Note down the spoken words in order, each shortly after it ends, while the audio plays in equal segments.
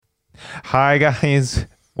Hi guys,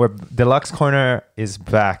 we're Deluxe Corner is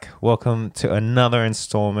back. Welcome to another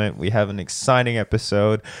installment. We have an exciting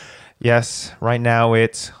episode. Yes, right now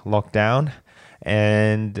it's lockdown,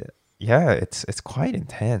 and yeah, it's quite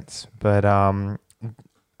intense. But I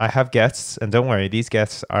have guests, and don't worry, these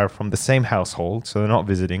guests are from the same household, so they're not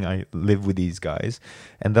visiting. I live with these guys,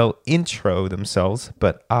 and they'll intro themselves.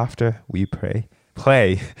 But after we play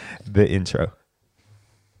the intro.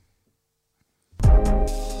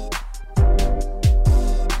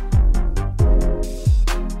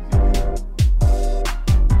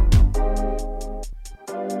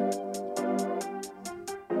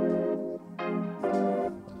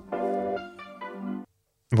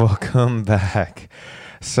 Welcome back.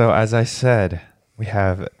 So as I said, we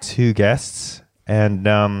have two guests, and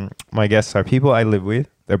my guests are people I live with.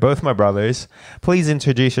 They're both my brothers. Please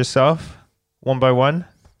introduce yourself one by one.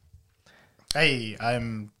 Hey,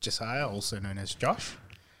 I'm Josiah, also known as Josh.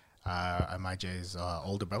 I'm IJ's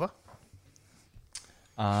older brother.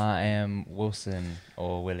 I am Wilson,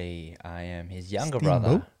 or Willie. I am his younger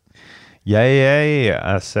brother. Yeah.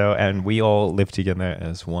 And we all live together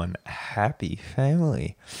as one happy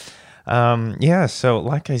family. So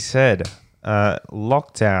like I said,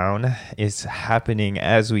 lockdown is happening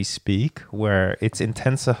as we speak, where it's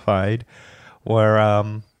intensified,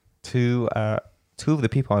 where two of the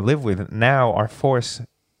people I live with now are forced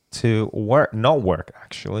to not work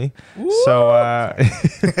actually. Woo! So I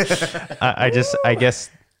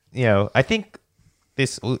guess, I think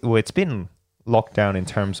it's been lockdown in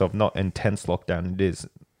terms of not intense lockdown. It is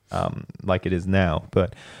like it is now,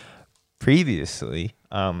 but previously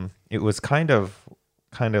it was kind of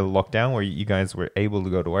lockdown where you guys were able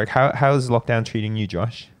to go to work. How's lockdown treating you,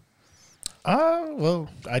 Josh? Well,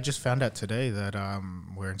 I just found out today that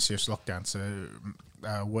we're in serious lockdown. So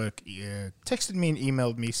work texted me and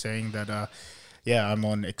emailed me saying that I'm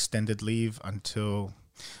on extended leave until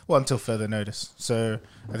further notice. So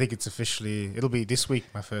I think it'll be this week,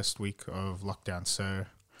 my first week of lockdown. So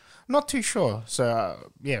not too sure.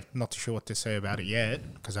 So not too sure what to say about it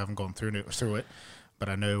yet because I haven't gone through it. But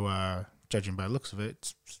I know, judging by the looks of it,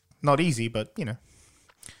 it's not easy, but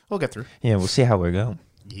we'll get through. Yeah, we'll see how we go.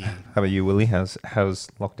 Yeah. How about you, Willie? How's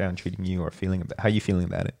lockdown treating you, or how are you feeling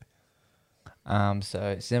about it?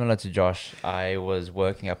 So similar to Josh, I was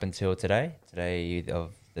working up until today. Today's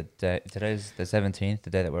the 17th, the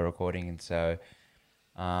day that we're recording, and so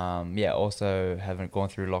also haven't gone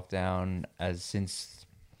through lockdown since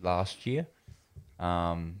last year.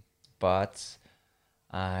 But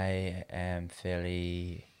I am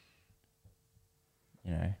fairly,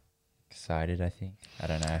 excited, I think. I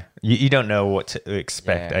don't know. You don't know what to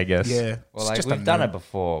expect, Yeah. I guess. Yeah. Well, we've done it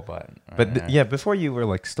before, but Before you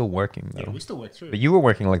were still working though. Yeah, we still work through it. But you were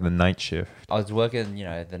working like the night shift. I was working,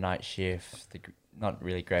 the night shift, not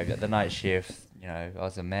really graveyard, the night shift. I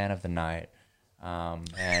was a man of the night, and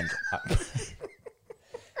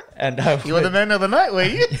You were the man of the night, were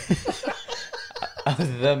you? I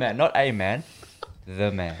was the man, not a man,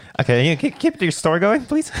 the man. Okay, you keep your story going,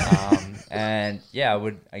 please. And I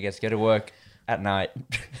would, I guess, go to work at night,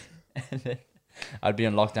 and then I'd be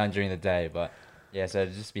on lockdown during the day. But so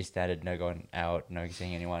it'd just be standard, no going out, no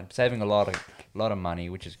seeing anyone, saving a lot of money,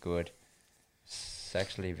 which is good. It's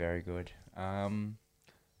actually very good. I'm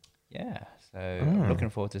looking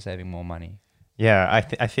forward to saving more money. Yeah,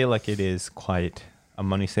 I feel like it is quite a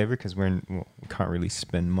money saver because we can't really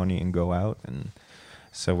spend money and go out, and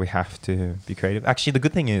so we have to be creative. Actually, the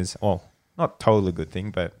good thing is, not totally good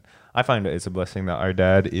thing, but I find it's a blessing that our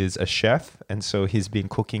dad is a chef, and so he's been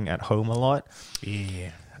cooking at home a lot.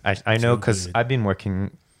 Yeah. I know because I've been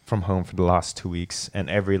working from home for the last 2 weeks, and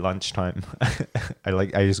every lunchtime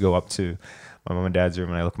I just go up to my mom and dad's room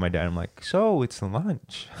and I look at my dad and I'm like, so it's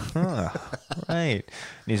lunch. Huh, right.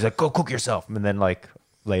 And he's like, go cook yourself. And then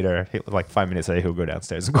later, 5 minutes later, he'll go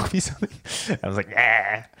downstairs and cook me something. I was like,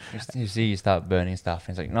 yeah. You start burning stuff,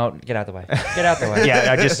 and it's like, no, get out the way. Get out the way.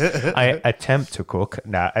 Yeah, I attempt to cook.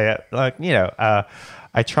 I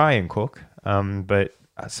try and cook, but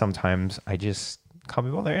sometimes I just can't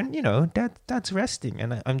be bothered. And, dad's resting,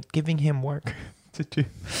 and I'm giving him work to do.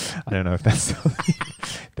 I don't know if that's something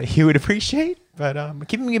that he would appreciate, but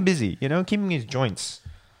keeping him busy, keeping his joints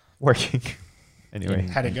working. Anyway.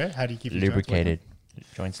 How'd it go? How do you keep your lubricated?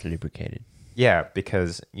 Joints lubricated. Yeah,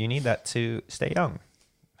 because you need that to stay young.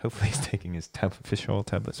 Hopefully he's taking his fish oil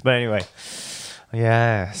tablets. But anyway,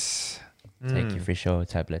 yes. Take your fish oil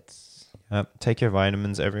tablets. Take your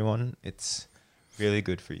vitamins, everyone. It's really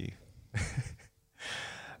good for you.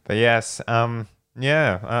 But yes,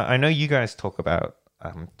 I know you guys talk about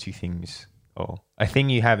two things a thing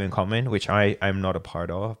you have in common, which I'm not a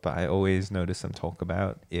part of, but I always notice them talk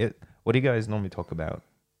about it. What do you guys normally talk about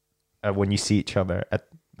when you see each other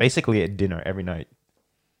basically at dinner every night?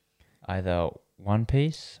 Either One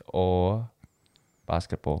Piece or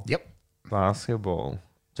basketball. Yep. Basketball.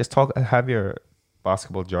 Just have your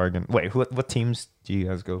basketball jargon. Wait, what teams do you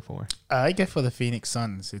guys go for? I go for the Phoenix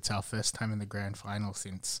Suns. It's our first time in the grand final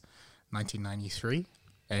since 1993,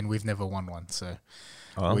 and we've never won one. So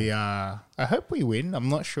I hope we win. I'm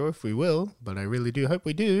not sure if we will, but I really do hope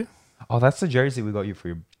we do. Oh, that's the jersey we got you for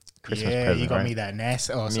your Christmas present, you got right? me that Nash.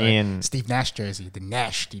 Oh, Me sorry, and- Steve Nash jersey. The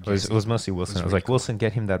Nash jersey. It was mostly Wilson. I was really like, Wilson,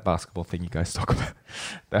 get him that basketball thing you guys talk about.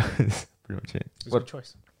 That was pretty much it. It was a good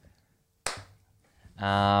choice.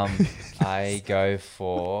 I go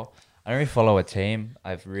for. I don't really follow a team.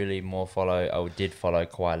 I did follow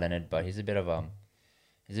Kawhi Leonard, but he's a bit of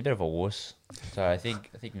a wuss. So I think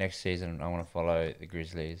next season I want to follow the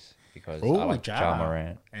Grizzlies because I like Ja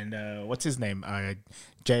Morant. And what's his name?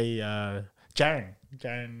 Jaren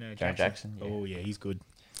Jackson. Yeah. Oh yeah, he's good.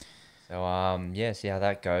 So see how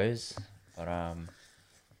that goes. But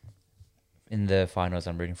in the finals,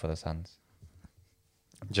 I'm rooting for the Suns.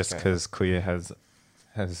 Just because Kuya has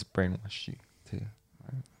brainwashed you too.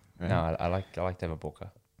 Right? No, I like Devin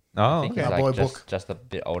Booker. Oh, I think okay. he's Our boy like Book. just a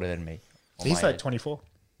bit older than me. Or He's my like age. 24.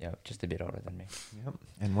 Yeah, just a bit older than me. Yep.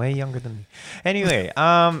 And way younger than me. Anyway,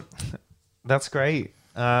 that's great.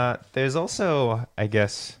 There's also, I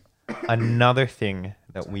guess, another thing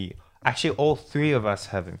that all three of us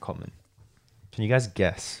have in common. Can you guys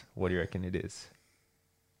guess what do you reckon it is?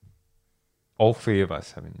 All three of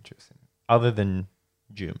us have an interest in it, other than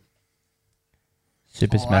Jim.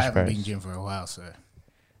 Super I Smash haven't Bros. been gym for a while, so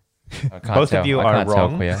I can't Both tell. of you I are can't tell,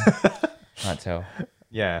 wrong. Kuya. Can't tell.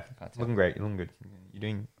 Yeah, Can't tell. looking great. You're looking good. You're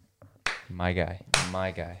doing My guy.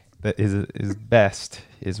 that is best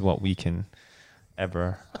is what we can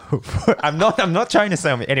ever hope for. I'm not trying to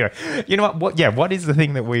say anyway. You know what? What is the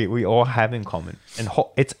thing that we all have in common? And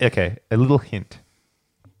it's okay. A little hint.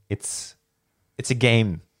 It's a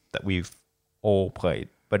game that we've all played,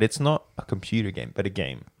 but it's not a computer game, but a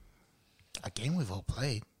game. a game we've all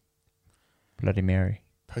played. Bloody Mary.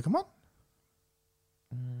 Pokemon?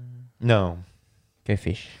 No, Go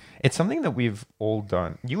fish. it's something that we've all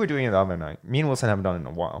done. You were doing it the other night. Me and Wilson haven't done it in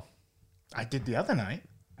a while. I did the other night.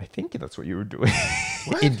 I think that's what you were doing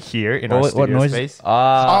What? in here in our What studio noise? space.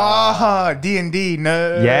 D&D.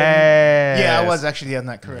 No. Yeah. Yeah, I was actually on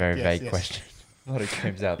that correct. Very yes, vague yes. question. A lot of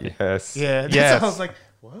games out there. Yes. Yeah, that's Yes. I was like,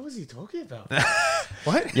 what was he talking about?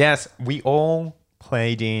 What? Yes, we all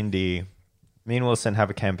play D&D. Me and Wilson have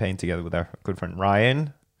a campaign together with our good friend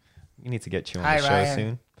Ryan. We need to get you on Hi, the show Ryan.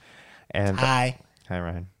 soon. And Hi. hi,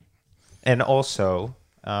 Ryan. And also,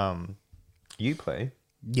 you play.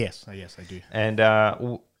 Yes, I do.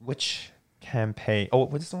 And which campaign? Oh,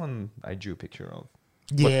 what's the one I drew a picture of?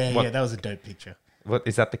 Yeah, what- that was a dope picture. What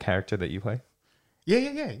is that? The character that you play?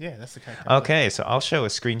 Yeah, that's the character. Okay, so I'll show a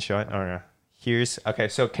screenshot. Or here's okay.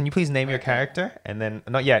 So can you please name your character and then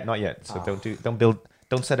not yet. So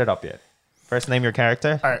don't set it up yet. First, name your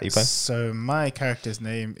character All that you right, play. so my character's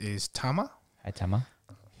name is Tama. Hi, Tama.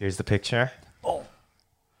 Here's the picture.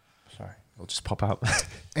 Sorry. It'll just pop out.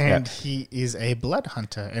 And he is a blood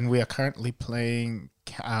hunter, and we are currently playing.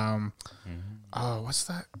 What's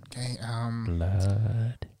that game?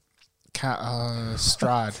 Blood.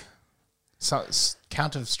 Strahd.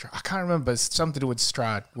 Count of Strahd. I can't remember. It's something to do with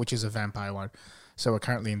Strahd, which is a vampire one. So we're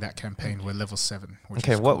currently in that campaign. We're level 7. Which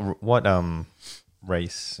Okay, is cool. what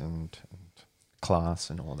race and class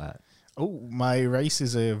and all that? Oh, my race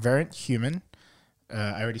is a variant human.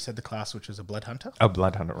 I already said the class, which was a blood hunter. Oh,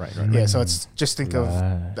 blood hunter, right. Yeah, so it's just think of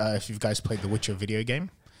Blood. if you guys played the Witcher video game,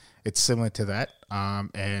 it's similar to that.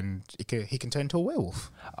 And he can turn into a werewolf.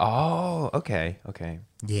 Oh, okay.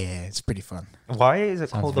 Yeah, it's pretty fun. Why is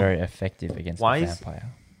it Sounds called very effective against Why the is-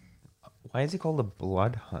 vampire. why is it called a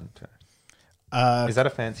blood hunter? Uh, Is that a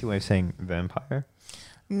fancy way of saying vampire?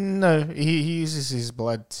 No, he uses his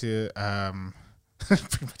blood to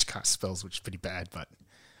pretty much cast spells, which is pretty bad, but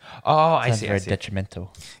Oh, I Sounds see. very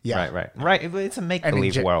detrimental. yeah. Right. It's a make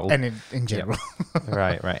believe world. And in general.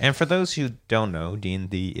 right. And for those who don't know,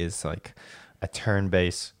 D&D is like a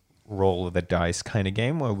turn-based roll of the dice kind of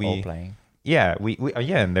game where Role playing.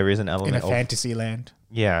 and there is an In element a fantasy land.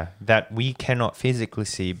 that we cannot physically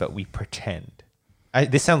see, but we pretend.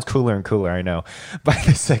 This sounds cooler and cooler, I know. By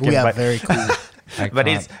the second, We are but, very cool, but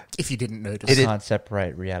it's if you didn't notice. I can't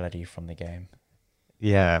separate reality from the game.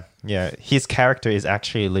 yeah. His character is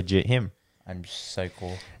actually legit him. I'm so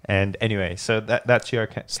cool. And anyway, so that's your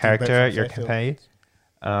Steamboat character, from your Fairfield.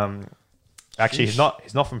 campaign. Actually, he's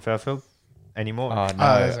not from Fairfield. anymore. Oh no,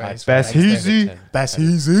 that's right, I- it's Best I easy. extended to- That's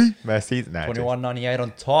easy. Messi, nah, just- 21.98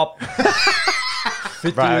 on top.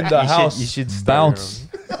 50 Right, in the you house. Should, you should start bounce.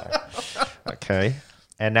 Okay,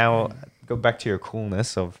 and now go back to your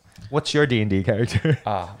coolness of what's your D&D character?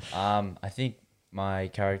 I think my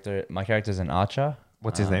character's an archer.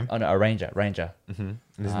 What's his name? Oh no, a ranger.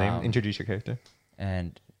 Mm-hmm. His name. Introduce your character.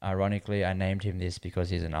 And ironically, I named him this because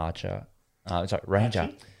he's an archer. Sorry, ranger.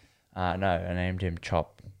 No, I named him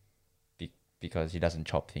Chop because he doesn't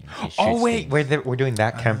chop things. He shoots Oh wait, things. we're doing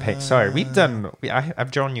that campaign. Sorry, we've done.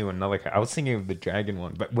 I've drawn you another. I was thinking of the dragon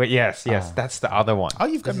one, but wait, yes, that's the other one. Oh,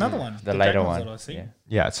 you've got another one. The later dragon one's one. what I see. Yeah.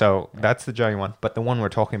 Yeah, so that's the dragon one, but the one we're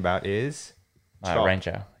talking about is Chop.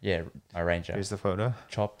 Ranger. Yeah, a ranger. Here's the photo.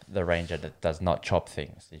 Chop the ranger that does not chop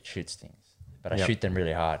things. It shoots things. But I Yep. shoot them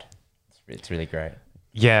really hard. It's really great.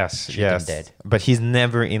 Yes, Shoot them yes. dead. But he's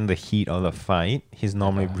never in the heat of the fight. He's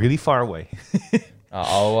normally really far away.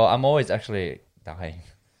 Well, I'm always actually dying.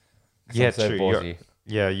 'Cause Yeah, I'm so true.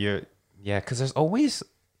 ballsy. Because there's always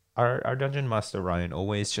our dungeon master Ryan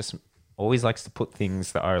always likes to put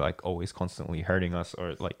things that are like always constantly hurting us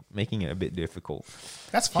or like making it a bit difficult.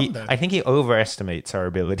 That's fun though. I think he overestimates our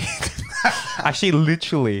ability. Actually,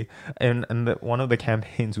 literally, in one of the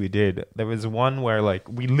campaigns we did, there was one where like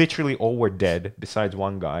we literally all were dead besides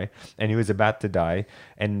one guy, and he was about to die.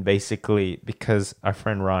 And basically, because our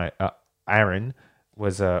friend Aaron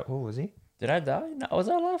was what was he? Did I die? No, was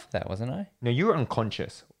I alive for that? Wasn't I? No, you were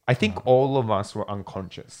unconscious. I think all of us were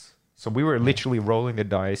unconscious. So we were literally rolling the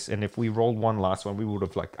dice, and if we rolled one last one, we would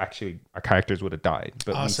have like actually our characters would have died,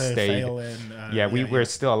 but we so stayed. fail and, We were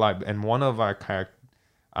still alive, and one of our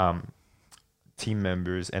team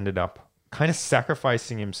members ended up kind of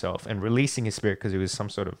sacrificing himself and releasing his spirit because he was some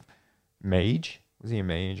sort of mage. Was he a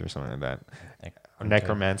mage or something like that? A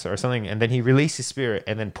necromancer or something, and then he released his spirit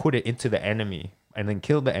and then put it into the enemy and then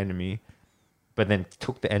killed the enemy. But then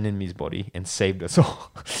took the enemy's body and saved us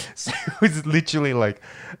all. So it was literally like,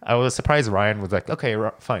 I was surprised Ryan was like, okay,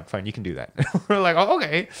 fine, you can do that. We're like, oh,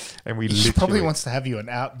 okay. And we He literally... probably wants to have you an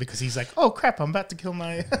out because he's like, oh crap, I'm about to kill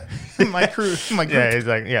my my crew, my group. Yeah, he's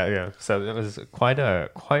like, yeah. So it was quite a...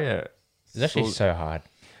 It's actually so hard.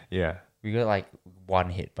 Yeah. We got like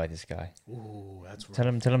one hit by this guy. Ooh, that's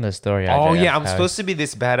right. Tell him the story. Oh, RJ, yeah, I'm how- supposed to be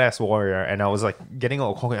this badass warrior. And I was like getting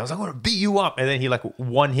all cocky. I was like, I'm going to beat you up. And then he like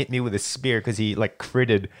one hit me with a spear because he like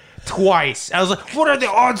critted twice. I was like, what are the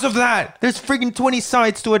odds of that? There's freaking 20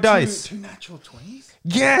 sides to a dice. Two natural 20s?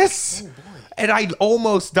 Yes. Oh, boy. And I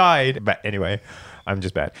almost died. But anyway, I'm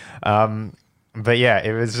just bad. But yeah,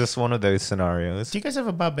 it was just one of those scenarios. Do you guys have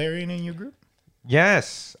a barbarian in your group?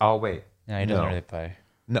 Yes. Oh, wait. No, he doesn't No. really play.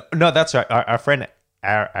 No, that's right. Our friend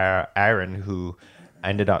Aaron, who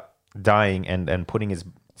ended up dying and putting his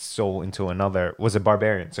soul into another, was a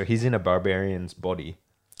barbarian. So he's in a barbarian's body.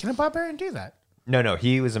 Can a barbarian do that? No,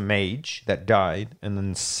 he was a mage that died and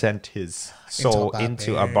then sent his soul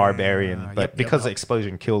into a barbarian. barbarian. But Yep, because yep. the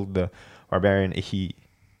explosion killed the barbarian, he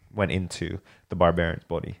went into the barbarian's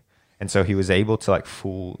body. And so he was able to like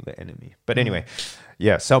fool the enemy. But anyway,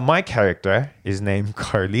 yeah. So my character is named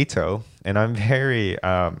Carlito, and I'm very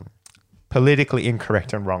politically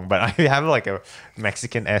incorrect and wrong, but I have like a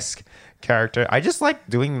Mexican-esque character. I just like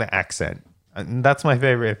doing the accent. And that's my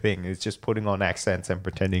favorite thing, is just putting on accents and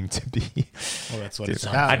pretending to be. Well, that's what Dude, it's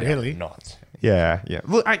about, really. Not. Yeah.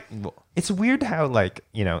 Well, it's weird how like,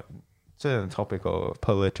 it's a topic of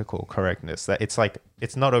political correctness that it's like,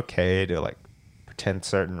 it's not okay to like pretend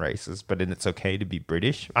certain races, but then it's okay to be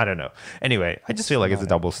British. I don't know. Anyway, I just feel like it's a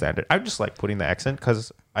double standard. I just like putting the accent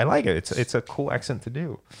because I like it. It's a cool accent to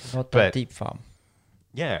do. Not But- that deep farm.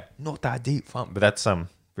 Yeah, not that deep fun, but that's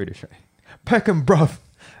British. Right? Peckham, bruv.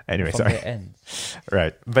 Anyway, From sorry. the ends.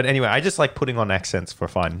 Right. But anyway, I just like putting on accents for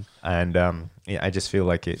fun. And I just feel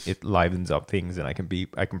like it livens up things, and I can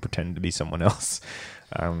pretend to be someone else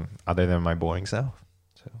other than my boring self.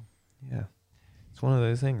 So, yeah. It's one of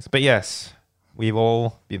those things. But yes, we've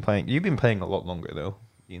all been playing. You've been playing a lot longer, though,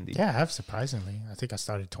 D&D. Yeah, I have, surprisingly. I think I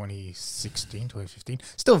started 2016, 2015.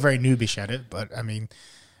 Still very noobish at it, but I mean,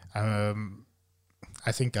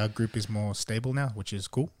 I think our group is more stable now, which is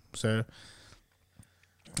cool. So,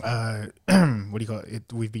 what do you call it?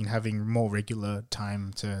 We've been having more regular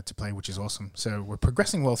time to play, which is awesome. So we're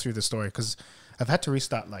progressing well through the story, because I've had to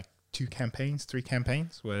restart like 3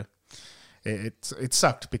 campaigns where it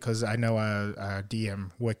sucked, because I know our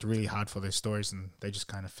DM worked really hard for their stories, and they just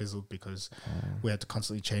kind of fizzled because we had to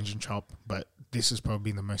constantly change and chop. But this has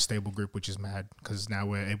probably been the most stable group, which is mad, because now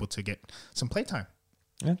we're able to get some playtime.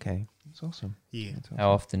 Okay. That's awesome. Yeah.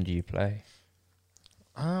 How often do you play?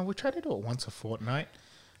 We try to do it once a fortnight,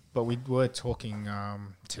 But we were talking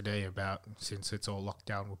today about, since it's all locked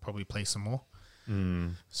down, we'll probably play some more.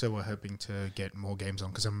 So we're hoping to get more games on,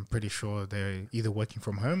 because I'm pretty sure they're either working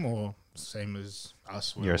from home or same as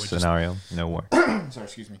us. Your scenario, no work. Sorry,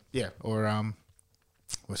 excuse me. Yeah, or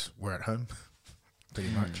we're at home, pretty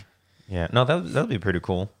much. Yeah, no, that'd be pretty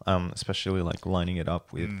cool. Especially like lining it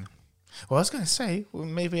up with. Well, I was gonna say, well,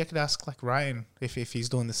 maybe I could ask like Ryan if he's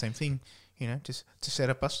doing the same thing. You know, just to set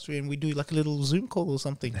up us three and we do like a little Zoom call or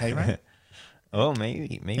something. Hey, Ryan. Oh,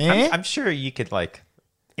 maybe. Eh? I'm sure you could like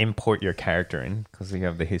import your character in because you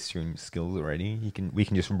have the history and skills already. We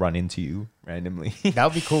can just run into you randomly. That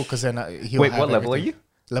would be cool, because then he'll Wait, have what level are everything.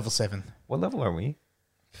 you? Level 7. What level are we?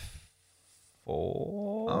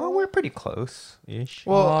 4. Oh, we're pretty close-ish.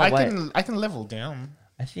 Well, Oh, I can level down.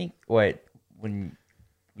 I think when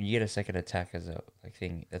you get a second attack as a like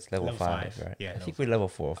thing, that's level Level 5, five. right? Yeah, I level think we're level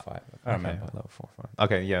 4 or 5. I can't Okay, remember. level 4, 5.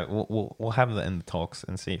 Okay, yeah, we'll have that in the talks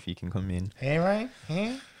and see if you can come in. Hey, Ryan.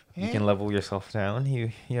 Hey. You can level yourself down.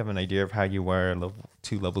 You have an idea of how you were level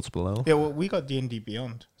 2 levels below. Yeah, well, we got D&D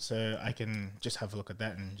Beyond, so I can just have a look at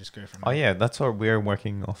that and just go from Oh there. yeah, that's what we're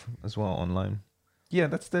working off as well online. Yeah,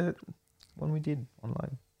 that's the one we did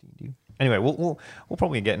online. D&D. Anyway, we'll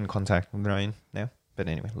probably get in contact with Ryan now. But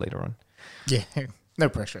anyway, later on. Yeah, no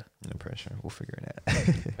pressure. No pressure. We'll figure it out.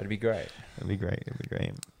 That'd be great. It'd be great.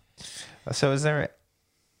 So is there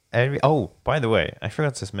by the way, I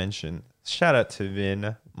forgot to mention, shout out to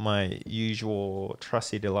Vin, my usual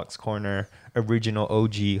trusty Deluxe Corner original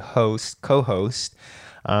OG co-host.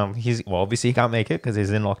 Obviously he can't make it because he's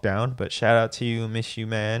in lockdown, but shout out to you, miss you,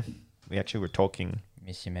 man. We actually were talking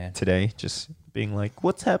Miss you, man. today, just being like,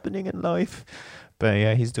 what's happening in life? But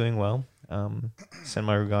yeah, he's doing well. Send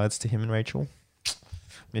my regards to him and Rachel.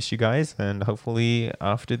 Miss you guys, and hopefully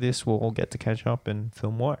after this we'll all get to catch up and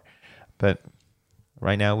film more. But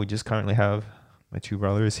right now we just currently have my 2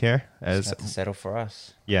 brothers here Just as have to settle for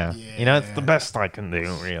us. yeah. You know, it's the best I can do,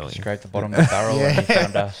 really. Scrape the bottom of the barrel and he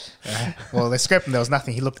found us. Well, they scraped him. There was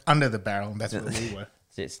nothing. He looked under the barrel, and that's where we were.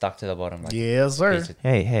 It stuck to the bottom. Like Yes, sir. piece of-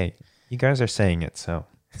 Hey, you guys are saying it, so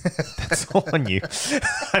that's all on you.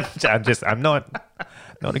 I'm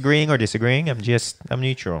not agreeing or disagreeing. I'm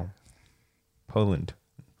neutral. Poland,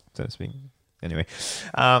 so to speak. Anyway,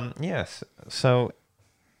 yes. So,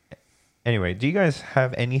 anyway, do you guys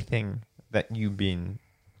have anything that you've been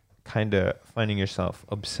kind of finding yourself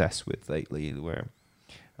obsessed with lately, where,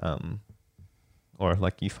 or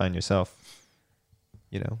like you find yourself,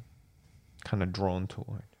 kind of drawn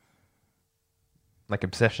toward? Like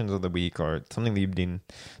obsessions of the week, or something that you've been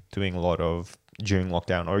doing a lot of during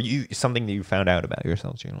lockdown, or something that you found out about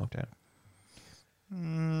yourself during lockdown.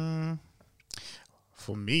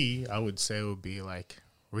 For me, I would say it would be like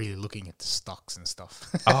really looking at the stocks and stuff.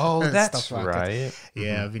 Oh, that's Stuff like that. right.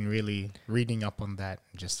 Yeah, I've been really reading up on that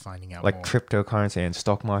and just finding out Like more. cryptocurrency and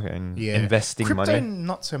stock market and Yeah. investing Crypto, money.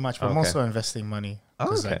 not so much, but I'm Okay. also investing money. Oh,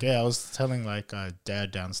 'Cause, okay. like, I was telling like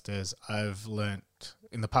Dad downstairs, I've learnt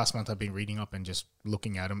in the past month I've been reading up and just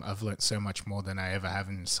looking at them. I've learnt so much more than I ever have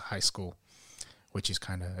in high school, which is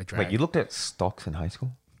kind of a drag. Wait, you looked at stocks in high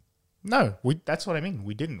school? No, that's what I mean.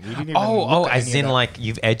 We didn't even Oh, look at as any of in that. like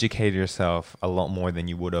you've educated yourself a lot more than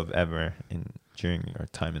you would have ever during your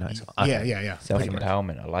time in high school. Yeah, Okay. yeah. Self pretty much.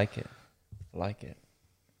 empowerment. I like it.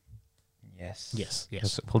 Yes. Yes, yes.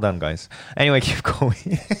 Just pull down, guys. Anyway, keep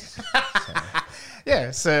going.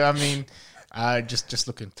 Yeah, so I mean, just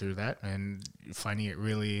looking through that and finding it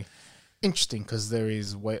really interesting, because there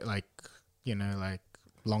is like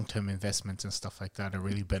long-term investments and stuff like that are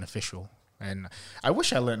really beneficial. And I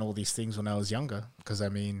wish I learned all these things when I was younger, because I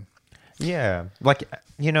mean, Yeah, like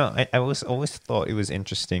I always thought it was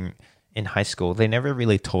interesting in high school. They never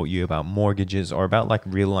really taught you about mortgages or about like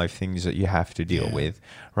real life things that you have to deal Yeah. with.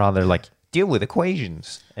 Rather, like deal with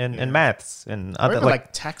equations and maths and or other even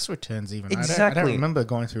like tax returns even. I Exactly. don't remember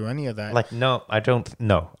going through any of that. like no, I don't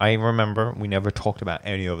know. I remember we never talked about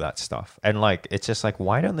any of that stuff. And like it's just like,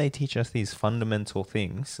 why don't they teach us these fundamental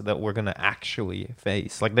things that we're gonna actually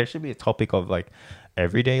face? Like there should be a topic of like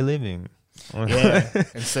everyday living. Yeah,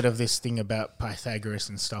 instead of this thing about Pythagoras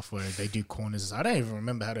and stuff where they do corners. I don't even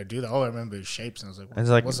remember how to do that. All I remember is shapes, and I was like, It's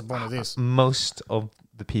like what's the point of this? most of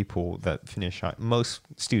the people that most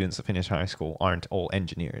students that finish high school aren't all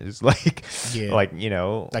engineers. Like, Yeah. like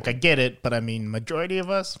Like, I get it, but I mean, majority of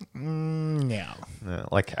us, no.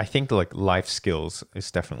 like I think like life skills is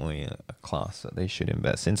definitely a class that they should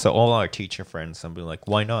invest in. So all our teacher friends, somebody like,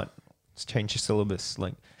 why not? Let's change your syllabus.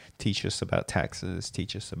 Like, teach us about taxes.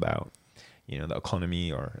 Teach us about the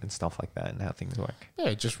economy and stuff like that and how things work.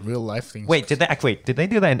 Yeah, just real life things. Wait, did they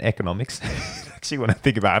do that in economics? Actually, when I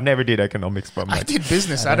think about it, I've never did economics, but I did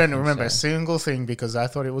business. I don't think remember a so. single thing because I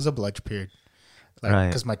thought it was a bludge period. Like, Right.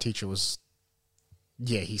 because my teacher was,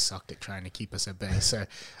 he sucked at trying to keep us at bay. So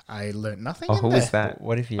I learned nothing. Oh, in who there. was that?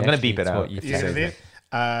 What if he I'm gonna actually beep it taught out you if You you things? say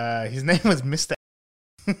know, his name was Mr.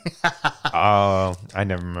 Oh, I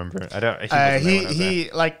never remember. I don't. He wasn't there when I was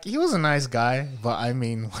there. He was a nice guy, but I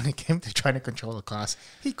mean, when it came to trying to control the class,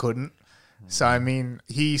 he couldn't. So I mean,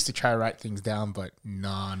 he used to try to write things down, but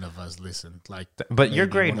none of us listened. Like, But your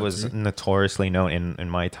maybe grade one or was two. notoriously known in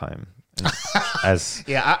my time as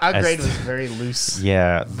Yeah, our as- grade was very loose.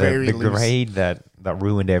 yeah Very the loose. grade that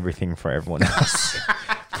ruined everything for everyone else.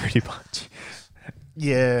 Pretty much.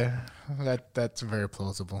 Yeah, that's very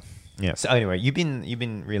plausible. Yeah. So anyway, you've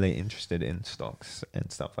been really interested in stocks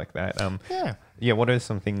and stuff like that. Yeah. Yeah. What are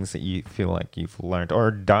some things that you feel like you've learned or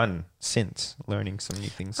done since learning some new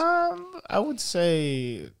things? I would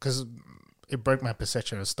say because it broke my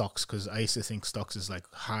perception of stocks because I used to think stocks is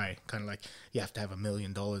like high, kind of like you have to have $1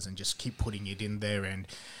 million and just keep putting it in there, and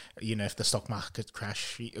if the stock market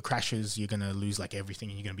crashes, you're gonna lose like everything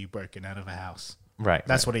and you're gonna be broken out of a house. Right.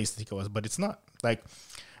 That's what I used to think it was, but it's not. Like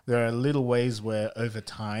there are little ways where over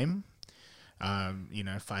time,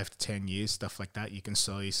 5 to 10 years, stuff like that, you can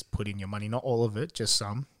slowly put in your money, not all of it, just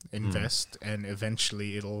some, invest, and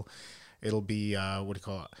eventually it'll be what do you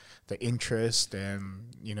call it, the interest and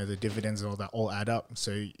the dividends and all that all add up.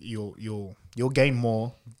 So you'll gain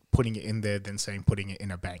more putting it in there than saying putting it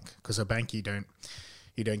in a bank, because a bank you don't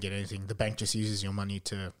get anything. The bank just uses your money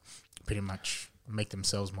to pretty much make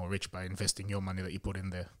themselves more rich by investing your money that you put in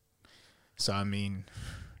there. So I mean,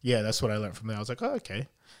 yeah, that's what I learned from there. I was like, oh, okay.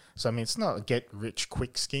 So I mean, it's not a get rich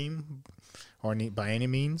quick scheme or by any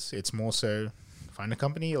means. It's more so find a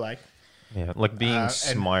company you like. Yeah, like being and-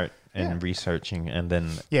 smart and yeah. researching, and then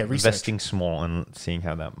Yeah, research. investing small and seeing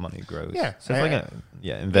how that money grows. Yeah, So it's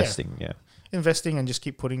like investing. Yeah. Investing and just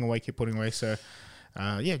keep putting away. So,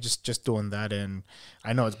 just doing that, and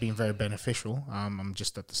I know it's been very beneficial. I'm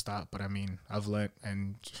just at the start, but I mean, I've learned,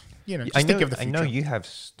 and just I think know. of the I future. know you have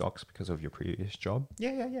stocks because of your previous job.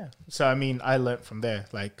 Yeah. So I mean, I learned from there.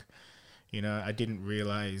 Like, I didn't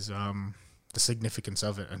realize the significance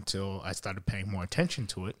of it until I started paying more attention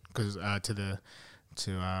to it, because to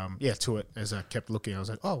it as I kept looking. I was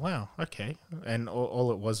like, oh wow, okay, and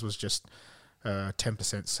all it was just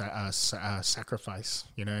 10% sacrifice,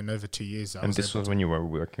 and over 2 years. And this was when you were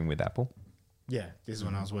working with Apple. Yeah, this is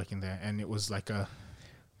when I was working there, and it was like a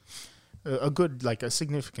good, like a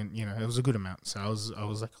significant, it was a good amount. So I was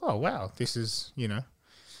like, oh wow, this is,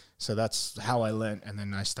 so that's how I learned, and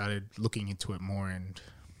then I started looking into it more, and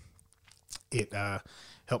it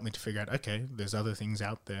helped me to figure out, okay, there's other things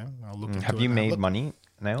out there. I'll look. Into Have it you and I'll made look. money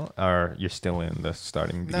now, or you're still in the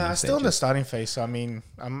starting? No, beginning still in the stages? starting phase. So I mean,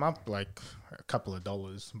 I'm up like a couple of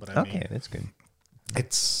dollars, but I Okay, mean, that's good.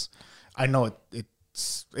 I know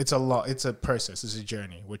it's a lot. It's a process. It's a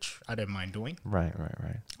journey, which I don't mind doing. Right.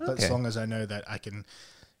 But Okay. as long as I know that I can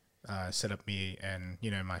set up me and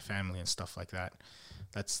my family and stuff like that,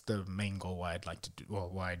 that's the main goal. Why I'd like to do, well,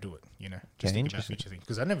 why I do it. Just think about interesting. future things,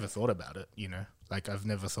 because I never thought about it. Like I've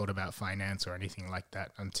never thought about finance or anything like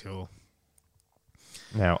that until.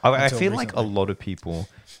 Now, I Until feel like a recently. lot of people,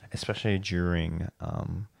 especially during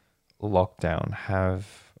lockdown, have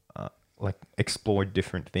like explored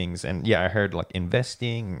different things. And yeah, I heard like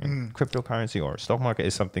investing, and cryptocurrency or stock market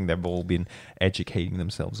is something they've all been educating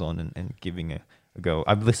themselves on and giving a go.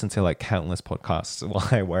 I've listened to like countless podcasts while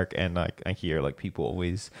I work, and like I hear like people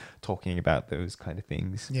always talking about those kind of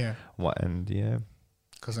things. Yeah, Yeah.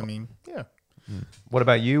 because I mean, yeah. What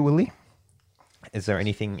about you, Willie? Is there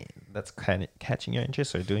anything that's kind of catching your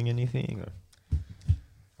interest or doing anything?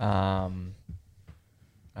 Or?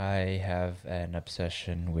 I have an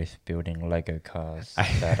obsession with building Lego cars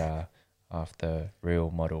that are after real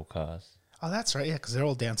model cars. Oh, that's right. Yeah, because they're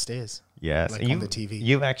all downstairs. Yes, Like and on the TV.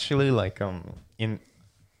 You've actually like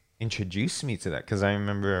introduced me to that, because I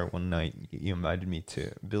remember one night you invited me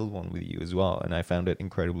to build one with you as well, and I found it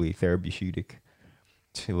incredibly therapeutic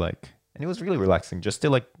to like, and it was really relaxing just to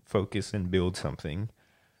like focus and build something,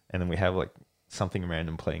 and then we have like something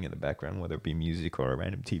random playing in the background, whether it be music or a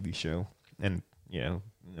random TV show, and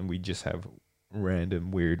and we just have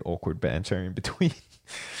random weird awkward banter in between.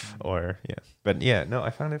 Or but yeah, no, I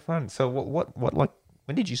found it fun. So what like,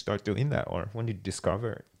 when did you start doing that, or when did you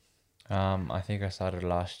discover it? I think I started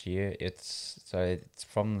last year. It's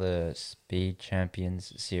from the Speed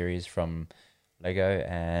Champions series from Lego,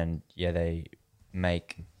 and yeah, they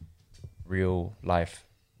make real life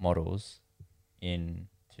models into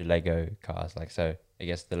Lego cars. Like, so I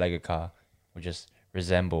guess the Lego car will just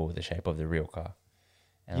resemble the shape of the real car.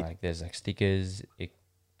 And Yeah. like there's like stickers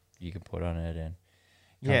you can put on it, and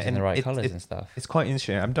Yeah, comes in the and right colors and stuff. It's quite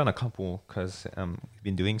interesting. I've done a couple because we've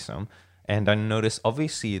been doing some, and I noticed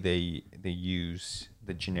obviously they use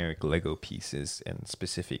the generic Lego pieces and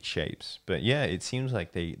specific shapes, but yeah, it seems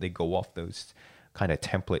like they go off those kind of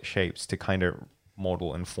template shapes to kind of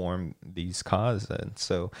model and form these cars. And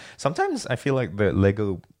so sometimes I feel like the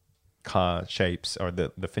Lego car shapes or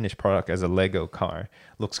the finished product as a Lego car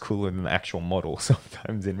looks cooler than the actual model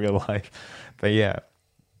sometimes in real life. But yeah.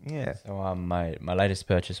 So my latest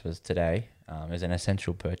purchase was today. It was an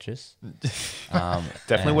essential purchase. Definitely and- wasn't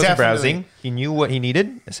Definitely. browsing. He knew what he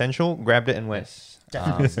needed, essential, grabbed it and went. Yes.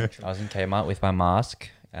 Definitely I was in Kmart with my mask,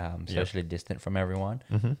 socially distant from everyone,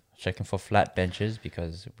 checking for flat benches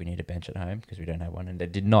because we need a bench at home because we don't have one, and they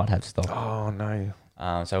did not have stock. Oh no.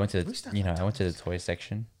 So I went to We still I went to the toy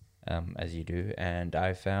section, as you do, and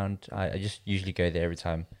I found I just usually go there every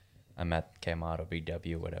time I'm at Kmart or Big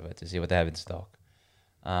W or whatever to see what they have in stock.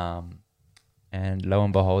 And lo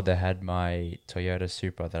and behold, they had my Toyota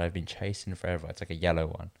Supra that I've been chasing forever. It's like a yellow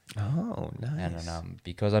one. Oh, nice. And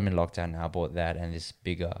because I'm in lockdown now, I bought that and this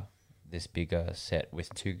bigger set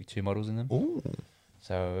with two models in them. Ooh.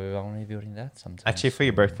 So I'm gonna be building that sometime. Actually, for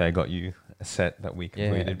your birthday, I got you a set that we yeah,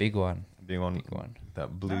 completed. a big one. Big one. Big one.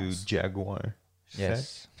 That blue Nice. Jaguar set.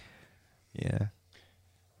 Yes. Yeah.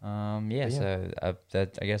 Yeah. But So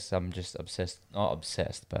I guess I'm just obsessed. Not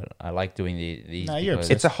obsessed, but I like doing these. No, you're because-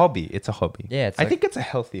 It's a hobby. It's a hobby. Yeah, it's I like- think it's a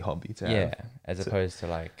healthy hobby to yeah, have. as So- opposed to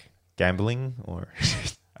like. Gambling or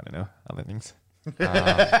I don't know, other things.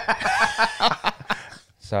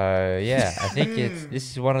 So yeah, I think this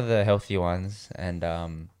is one of the healthy ones, and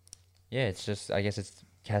yeah, it's just I guess it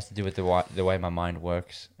has to do with the way my mind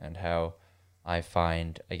works and how I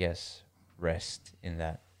find I guess rest in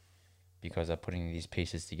that, because of putting these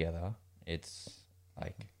pieces together. It's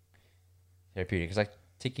like therapeutic. It's like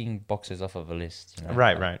ticking boxes off of a list. You know?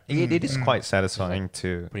 Right, Like right. It is quite satisfying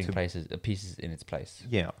to Putting pieces in its place.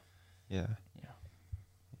 Yeah, yeah. Yeah.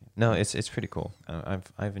 No, it's pretty cool.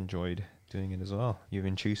 I've enjoyed doing it as well. You've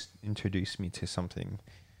introduced me to something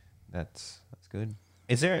that's good.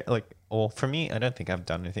 Is there like, well, for me, I don't think I've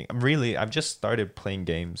done anything. I've just started playing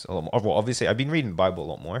games a lot more. Well, obviously, I've been reading the Bible a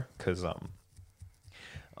lot more because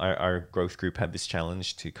our growth group had this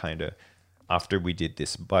challenge to kind of, after we did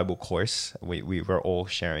this Bible course, we were all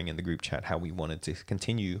sharing in the group chat how we wanted to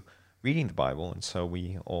continue reading the Bible, and so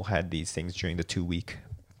we all had these things during the 2-week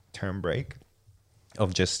term break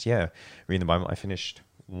of just reading the Bible. I finished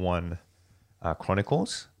one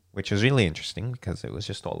Chronicles, which was really interesting because it was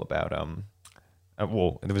just all about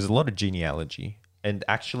well, there was a lot of genealogy, and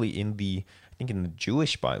actually I think in the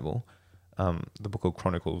Jewish Bible, the book of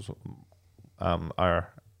Chronicles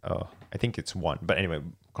are I think it's 1, but anyway,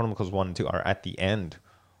 Chronicles 1 and 2 are at the end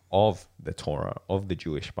of the Torah of the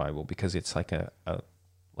Jewish Bible because it's like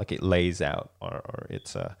like it lays out or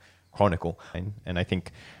it's a chronicle, and I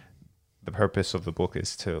think the purpose of the book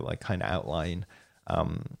is to like kind of outline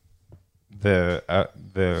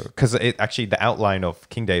because it actually the outline of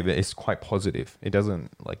King David is quite positive. It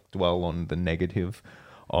doesn't like dwell on the negative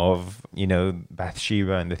of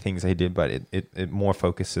Bathsheba and the things he did, but it more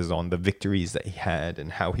focuses on the victories that he had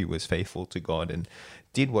and how he was faithful to God and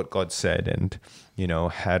did what God said, and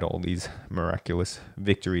had all these miraculous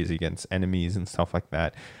victories against enemies and stuff like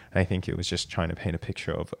that. And I think it was just trying to paint a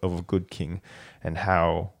picture of a good king and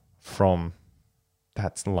how from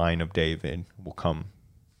that line of David will come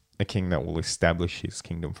a king that will establish his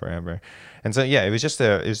kingdom forever. And so it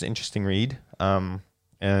was an interesting read,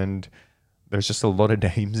 and there's just a lot of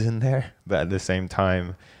names in there, but at the same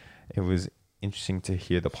time it was interesting to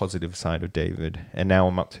hear the positive side of David. And now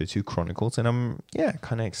I'm up to 2 Chronicles, and I'm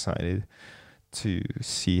kind of excited to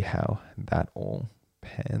see how that all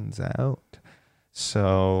pans out.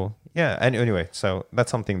 So and anyway, so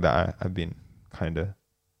that's something that I've been kind of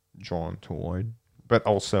drawn toward, but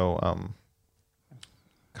also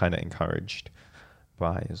kind of encouraged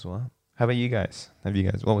by as well. How about you guys?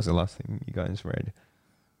 What was the last thing you guys read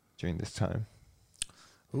during this time?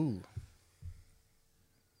 Ooh.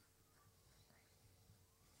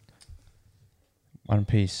 One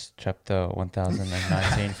Piece chapter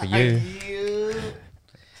 1019 for you.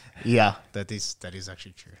 Yeah, that is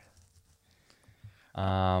actually true.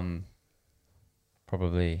 Probably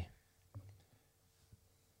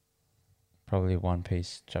One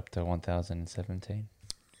Piece chapter 1017.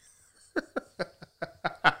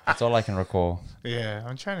 That's all I can recall. Yeah,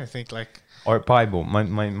 I'm trying to think like. Or Bible.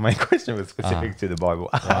 My question was specific to the Bible.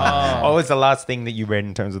 What was the last thing that you read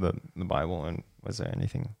in terms of the Bible, and was there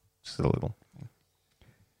anything just a little?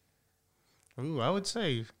 Ooh, I would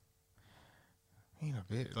say a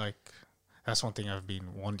bit like that's one thing I've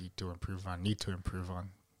been wanting to improve on, need to improve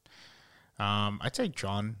on. I'd say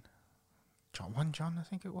John, I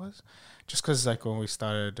think it was, just because like when we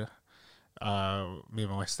started, me and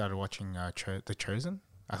my wife started watching The Chosen.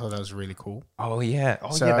 I thought that was really cool. Oh yeah,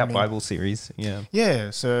 So, that I mean- Bible series. Yeah.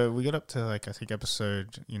 Yeah, so we got up to like I think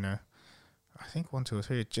episode, I think 1, 2, or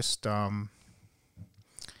 3. It just what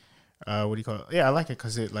do you call it? Yeah, I like it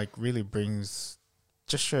because it like really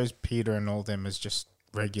just shows Peter and all them as just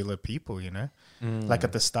regular people, Like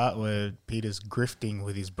at the start where Peter's grifting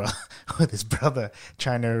with his brother,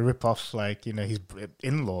 trying to rip off like his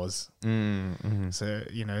in-laws. So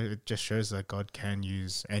it just shows that God can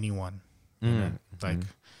use anyone. Like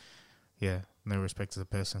no respect to the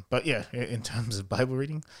person. But yeah, in terms of Bible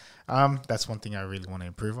reading, that's one thing I really want to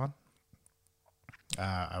improve on.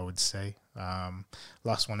 I would say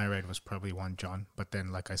last one I read was probably 1 John, but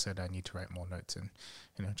then like I said, I need to write more notes and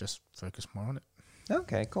just focus more on it.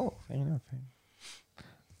 Okay, cool. Fair enough.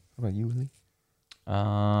 What about you, Willie?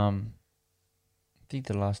 I think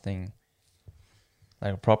the last thing,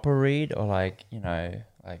 like a proper read, or like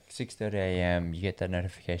like 6:30 a.m. you get that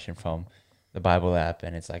notification from the Bible app,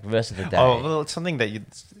 and it's like verse of the day. Oh, well, it's something that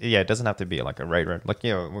it doesn't have to be like a right, like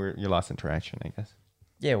your last interaction, I guess.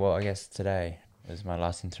 Yeah, well, I guess today was my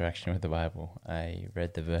last interaction with the Bible. I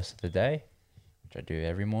read the verse of the day, which I do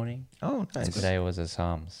every morning. Oh, nice. Today was a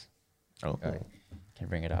Psalms. Oh, I can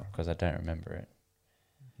bring it up because I don't remember it.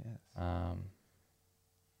 yes.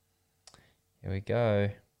 Here we go.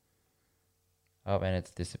 Oh, and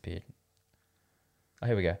it's disappeared. Oh,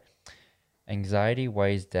 here we go. Anxiety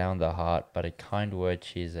weighs down the heart, but a kind word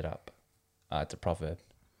cheers it up. It's a proverb.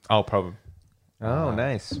 Oh, probably. Oh,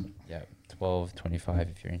 nice. Yeah,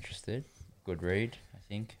 12:25 if you're interested. Good read, I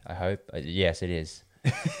think. I hope. Yes, it is.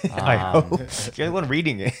 I hope. You're the one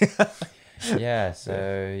reading it. Yeah,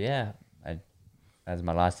 so yeah, that's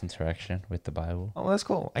my last interaction with the Bible. Oh, that's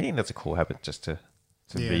cool. I think that's a cool habit just to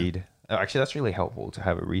Yeah. read. Actually, that's really helpful to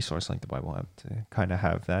have a resource like the Bible app to kind of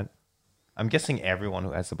have that. I'm guessing everyone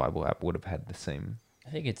who has the Bible app would have had the same. I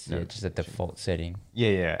think it's just a default setting.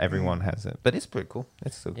 Yeah, everyone has it. But it's pretty cool.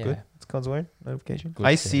 It's still Yeah. good. It's God's word notification. Good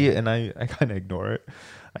I to see hear. it and I kind of ignore it.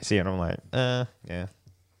 I see it and I'm like, yeah.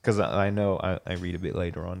 Because I know I read a bit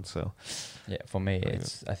later on, so. Yeah, for me, Very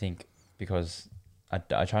it's I think because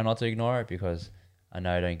I try not to ignore it because I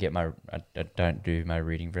know I don't do my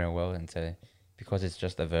reading very well, and so because it's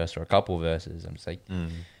just a verse or a couple verses, I'm just like,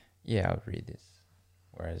 yeah, I'll read this.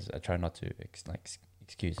 Whereas I try not to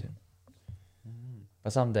excuse it.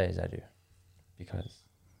 But some days I do, because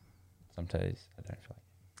some days I don't feel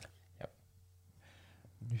like it.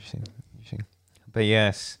 Interesting. But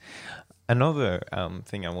yes, another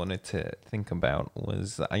thing I wanted to think about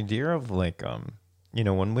was the idea of like,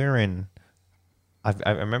 when we're in.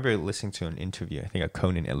 I remember listening to an interview. I think a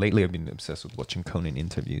Conan. Lately, I've been obsessed with watching Conan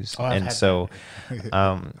interviews, Oh, I've and had so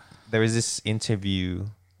there was this interview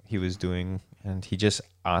he was doing, and he just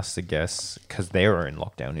asked the guests because they were in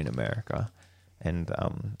lockdown in America, and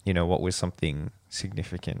what was something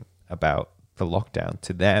significant about the lockdown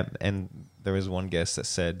to them. And there was one guest that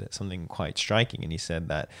said something quite striking, and he said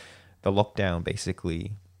that the lockdown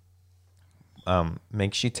basically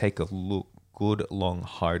makes you take a good, long,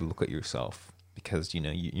 hard look at yourself. Because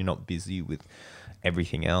you're not busy with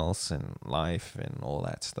everything else and life and all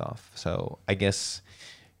that stuff. So I guess,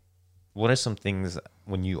 what are some things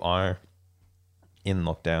when you are in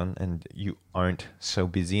lockdown and you aren't so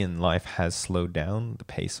busy and life has slowed down, the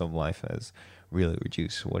pace of life has really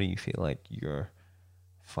reduced? What do you feel like you're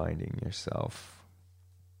finding yourself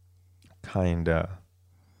kind of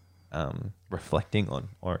reflecting on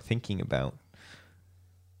or thinking about?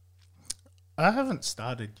 I haven't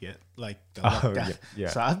started yet, like the Oh, lockdown. yeah.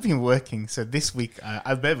 So I've been working. So this week,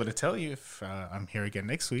 I'll be able to tell you if I'm here again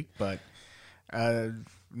next week, but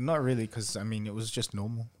not really, because I mean it was just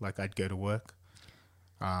normal. Like I'd go to work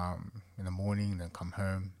in the morning, then come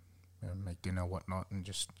home, make dinner, whatnot, and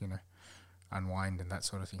just unwind and that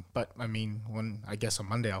sort of thing. But I mean, I guess on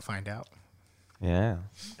Monday I'll find out. Yeah.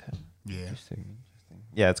 Yeah. Interesting.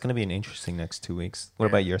 Yeah, it's going to be an interesting next 2 weeks. What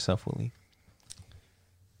Yeah. about yourself, Willie?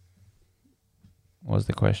 What was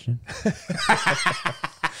the question?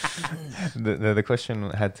 The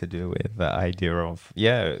question had to do with the idea of,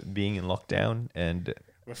 being in lockdown and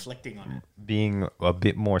Reflecting on it. being a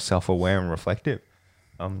bit more self-aware and reflective.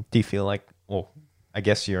 Do you feel like, I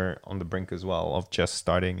guess you're on the brink as well of just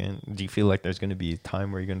starting, and do you feel like there's going to be a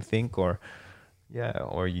time where you're going to think, or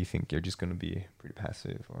you think you're just going to be pretty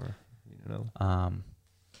passive, or,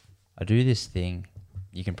 I do this thing,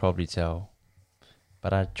 you can probably tell,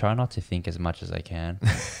 but I try not to think as much as I can.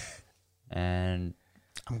 And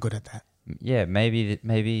I'm good at that. Yeah,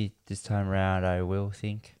 maybe this time around I will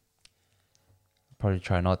think. Probably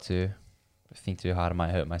try not to. If I think too hard, I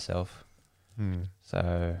might hurt myself. Hmm.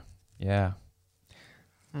 So yeah,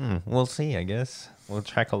 We'll see, I guess. We'll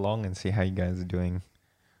track along and see how you guys are doing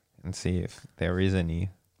and see if there is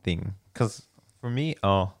anything. Because for me,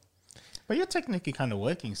 But you're technically kind of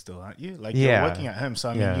working still, aren't you? Like you're yeah. working at home, so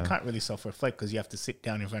I mean, you Yeah. can't really self-reflect because you have to sit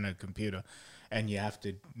down in front of a computer, and you have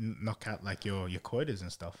to knock out like your quotas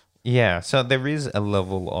and stuff. Yeah, so there is a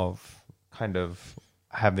level of kind of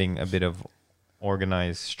having a bit of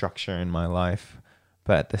organized structure in my life,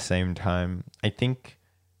 but at the same time, I think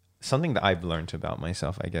something that I've learned about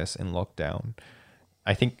myself, I guess, in lockdown,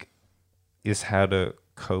 I think is how to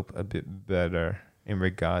cope a bit better in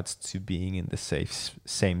regards to being in the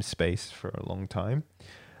same space for a long time.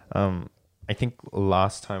 I think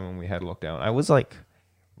last time when we had lockdown, I was like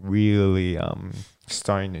really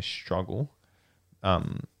starting to struggle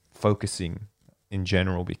focusing in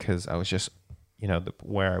general because I was just,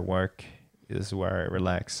 where I work is where I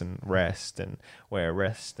relax and rest, and where I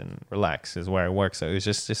rest and relax is where I work. So it was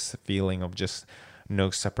just this feeling of just no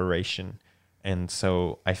separation. And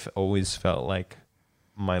so always felt like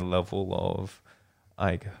my level of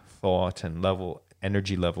like thought and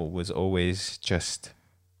energy level was always just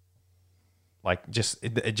like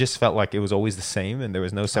it just felt like it was always the same, and there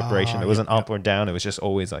was no separation. There wasn't up or down. It was just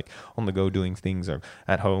always like on the go doing things or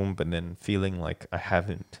at home, but then feeling like I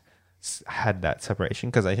haven't had that separation.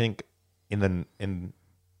 Because I think in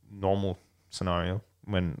normal scenario,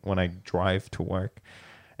 when I drive to work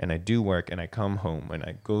and I do work and I come home and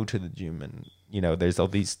I go to the gym, and there's all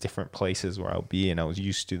these different places where I'll be, and I was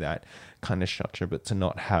used to that kind of structure, but to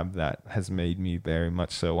not have that has made me very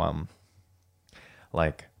much so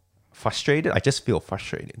like frustrated. I just feel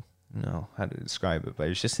frustrated. I don't know how to describe it, but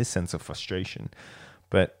it's just this sense of frustration.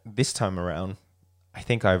 But this time around, I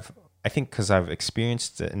think because I've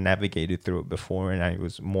experienced it and navigated through it before, and I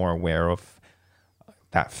was more aware of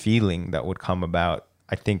that feeling that would come about.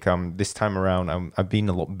 I think this time around I've been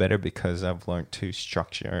a lot better because I've learned to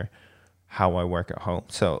structure how I work at home.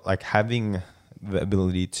 So like having the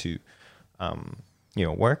ability to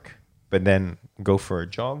work, but then go for a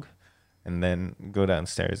jog, and then go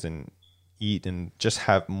downstairs and eat, and just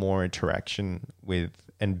have more interaction with,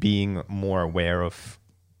 and being more aware of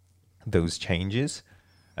those changes,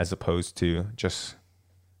 as opposed to just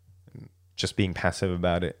being passive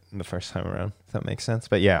about it the first time around, if that makes sense.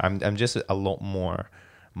 But yeah, I'm just a lot more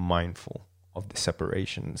mindful of the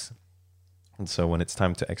separations. And so when it's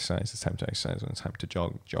time to exercise, it's time to exercise. When it's time to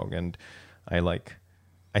jog. And I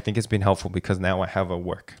think it's been helpful because now I have a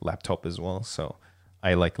work laptop as well. So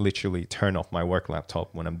I like literally turn off my work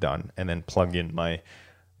laptop when I'm done, and then plug in my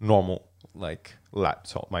normal like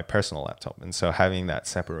laptop, my personal laptop. And so having that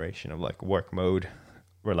separation of like work mode,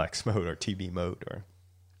 relax mode, or TV mode,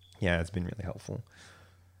 it's been really helpful.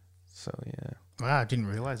 So yeah. Wow, I didn't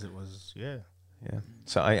realize it was Yeah.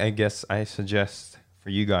 So I guess I suggest for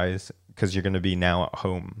you guys, because you're going to be now at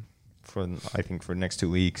home for the next 2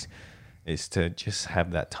 weeks, is to just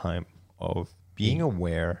have that time of being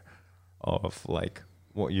aware of like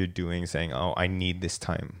what you're doing, saying, oh, I need this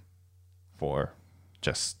time for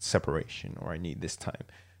just separation, or I need this time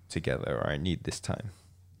together, or I need this time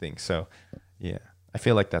thing. So yeah, I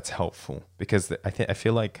feel like that's helpful, because I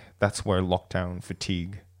feel like that's where lockdown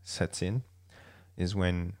fatigue sets in, is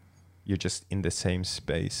when you're just in the same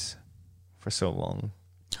space for so long.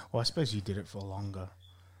 Well, I suppose you did it for longer.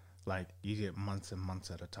 Like you did it months and months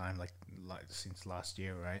at a time, like since last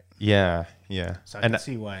year, right? Yeah. So I can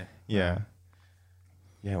see why. Yeah,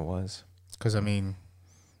 it was. Because I mean,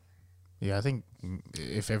 yeah, I think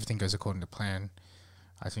if everything goes according to plan,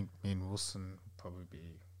 I think me and Wilson probably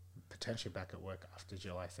be potentially back at work after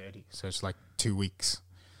July 30. So it's like 2 weeks.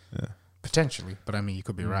 Yeah. Potentially, but I mean, you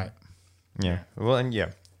could be right. Yeah. Well, and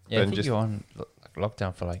yeah. I think you're on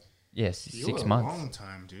lockdown for like 6 months. A long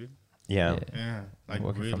time, dude. Yeah. Yeah, like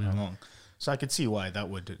Working really from home. long. So I could see why that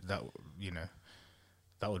would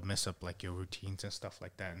mess up like your routines and stuff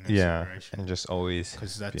like that. And separation. And just always,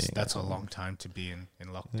 because that's a long time to be in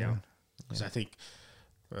lockdown. Because I think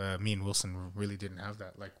me and Wilson really didn't have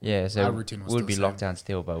that. Like So our routine was we'd be still the locked down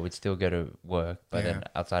still, but we'd still go to work. But then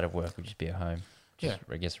outside of work, we'd just be at home.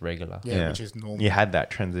 I guess regular. Yeah, which is normal. you had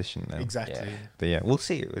that transition now. Exactly. Yeah. But yeah, we'll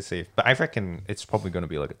see. But I reckon it's probably going to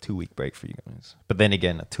be like a 2-week break for you guys. But then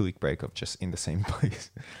again, a 2-week break of just in the same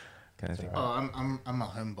place kind of thing. Oh, I'm a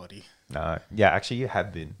homebody. Yeah, actually, you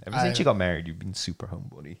have been. Ever since you got married, you've been super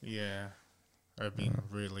homebody. Yeah, I've been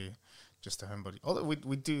really just a homebody. Although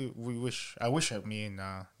I wish me and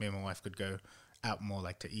my wife could go out more,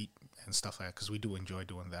 like to eat and stuff like that, because we do enjoy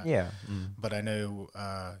doing that. Yeah. But I know,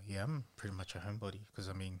 I'm pretty much a homebody, because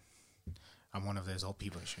I mean, I'm one of those old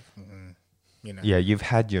people, you know. Yeah, you've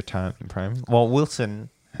had your time in Prime. Well, Wilson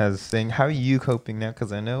has saying, how are you coping now?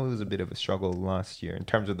 Because I know it was a bit of a struggle last year in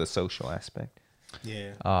terms of the social aspect.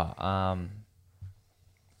 Yeah. I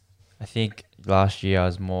think last year I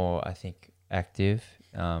was more, active,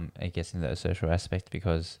 I guess in the social aspect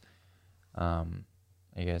because, I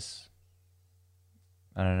guess,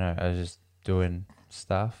 I don't know, I was just doing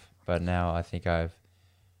stuff. But now I think I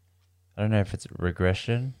don't know if it's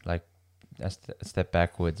regression, like a step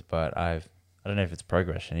backwards, but I don't know if it's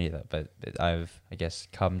progression either, but I've, I guess,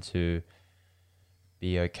 come to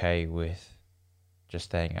be okay with just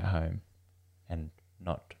staying at home and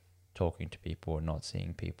not talking to people or not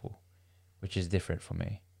seeing people, which is different for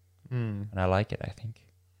me. And I like it, I think.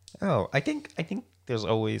 Oh, I think there's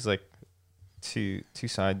always like two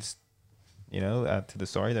sides, to the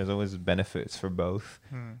story. There's always benefits for both.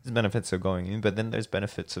 There's benefits of going in, but then there's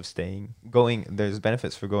benefits of there's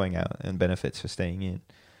benefits for going out and benefits for staying in.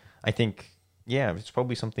 I think, yeah, it's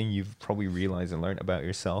probably something you've probably realized and learned about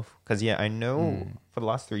yourself. Because, I know for the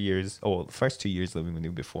last 3 years, the first 2 years living with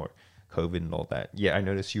you before COVID and all that, I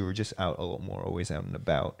noticed you were just out a lot more, always out and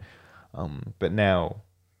about. But now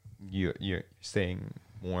you're staying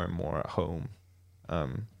more and more at home,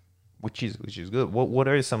 which is good. What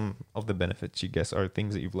are some of the benefits, you guess, are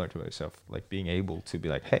things that you've learned about yourself, like being able to be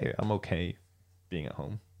like, hey, I'm okay being at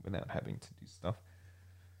home without having to do stuff?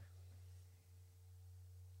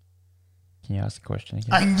 Can you ask the question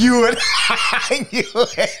again? I knew it. I knew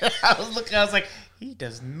it. I was looking. I was like, he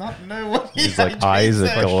does not know what His like eyes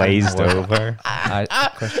are glazed over.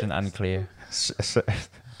 Question unclear.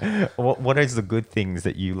 What is the good things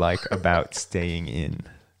that you like about staying in?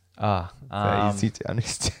 Easy to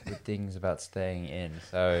understand. Good things about staying in.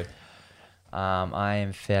 So, I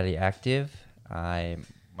am fairly active.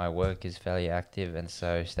 My work is fairly active, and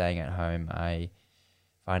so staying at home, I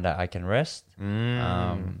find that I can rest.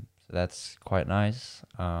 So that's quite nice.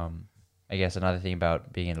 I guess another thing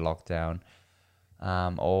about being in lockdown,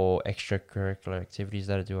 all extracurricular activities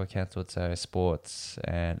that I do are cancelled. So sports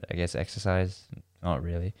and I guess exercise, not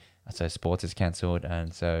really. So sports is cancelled,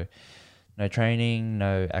 and so no training,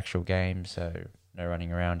 no actual games, so no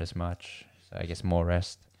running around as much. So I guess more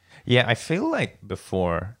rest. Yeah, I feel like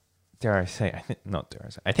before, I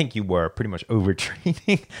think you were pretty much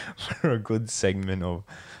overtraining for a good segment of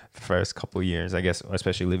the first couple of years, I guess,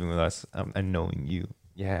 especially living with us and knowing you.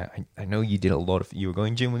 Yeah, I know you did a lot of, you were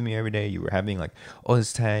going gym with me every day. You were having like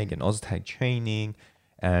OzTag and OzTag training.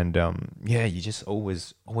 And you just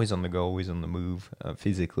always on the go, always on the move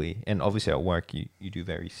physically. And obviously at work, you do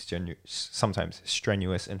very sometimes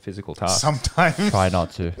strenuous and physical tasks. Sometimes. Try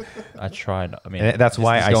not to. I try not. I mean, And that's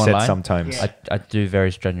why I said online. sometimes. Yeah. I do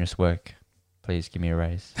very strenuous work. Please give me a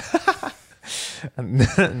raise.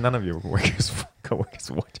 None of your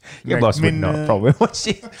co-workers watch. Your Right, boss would I mean, not probably watch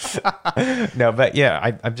it. No, but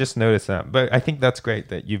yeah, I've just noticed that. But I think that's great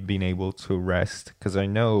that you've been able to rest, because I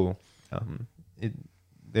know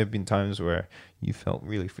there have been times where you felt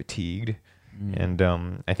really fatigued. And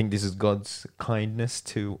I think this is God's kindness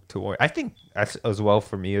to I think as well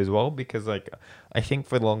for me as well, because like I think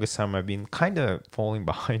for the longest time I've been kind of falling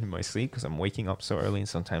behind in my sleep because I'm waking up so early, and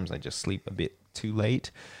sometimes I just sleep a bit too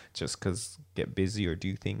late just because get busy or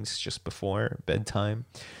do things just before bedtime.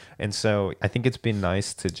 And so I think it's been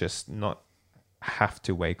nice to just not have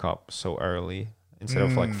to wake up so early. Instead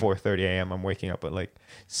of like 4:30 a.m., I'm waking up at like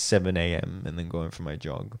 7 a.m. and then going for my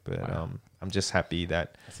jog. But I'm just happy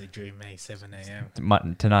that... That's a dream, mate. 7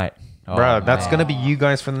 a.m. Tonight. Bro, that's going to be you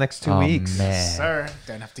guys for the next 2 weeks. Man. Sir,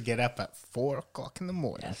 don't have to get up at 4 o'clock in the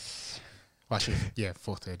morning. Yes. Well, actually,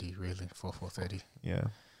 4:30, really. 4:30. Yeah.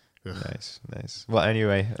 Ugh. Nice. Well,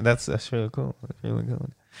 anyway, that's really cool. That's really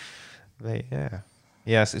good. But yeah.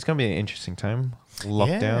 Yes, it's going to be an interesting time.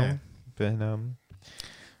 Lockdown. Yeah.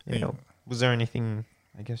 But, was there anything,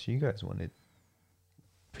 I guess, you guys wanted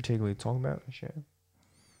particularly to talk about or share?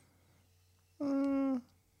 Go,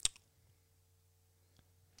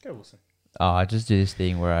 Wilson. I just do this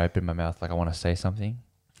thing where I open my mouth like I want to say something.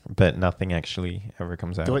 But nothing actually ever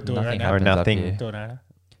comes out. Do it right now. Or happens up nothing. here. Do it right now.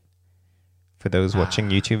 For those watching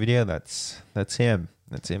YouTube video, that's him.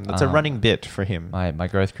 That's him. That's a running bit for him. My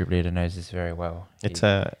growth group leader knows this very well. It's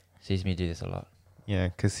He sees me do this a lot. Yeah,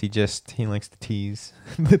 because he likes to tease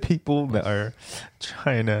the people that are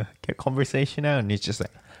trying to get conversation out, and he's just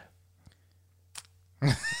like,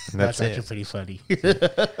 That's it. actually pretty funny.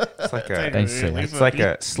 It's like a Thanks, Sue. it's like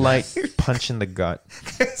a slight punch in the gut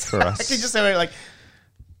for us. I can just say like,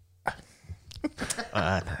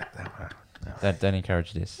 Don't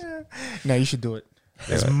encourage this. No, you should do it.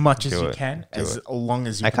 Do As it. much as Do you it. can, Do as it. long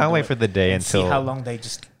as you I can can't do wait it, for the day and until see how long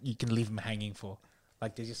you can leave them hanging for.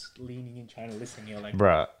 Like they're just leaning in trying to listen. You're like,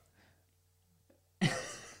 bruh.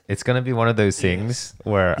 It's gonna be one of those things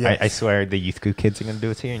where Yes. I swear the youth group kids are gonna do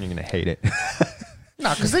it to you and you're gonna hate it. no,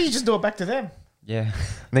 because then you just do it back to them. Yeah.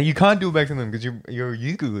 No, you can't do it back to them because you're a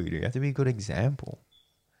youth group leader. You have to be a good example.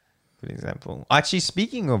 Good example. Actually,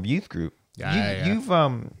 speaking of youth group, you've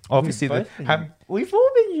obviously We've all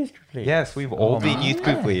been youth group leaders. yes, we've all been man. youth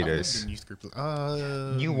group I've leaders. been youth group.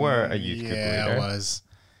 You were a youth group Yeah, leader. I was.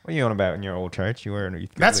 What are you on about in your old church? You were a youth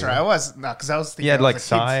group That's leader. right. I was. No, because I was thinking. You had I was like a kids-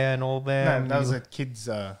 Saya and all that. No, that was a kids.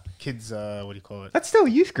 Kids. What do you call it? That's still a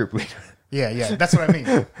youth group leader. Yeah. That's what I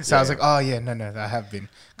mean. So I was like, oh yeah, no, I have been,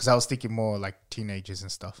 because I was thinking more like teenagers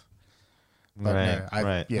and stuff. But no,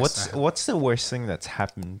 Right. yes, What's the worst thing that's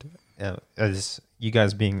happened? As you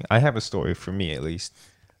guys being, I have a story for me at least.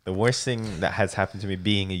 The worst thing that has happened to me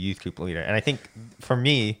being a youth group leader, and I think for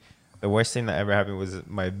me, the worst thing that ever happened was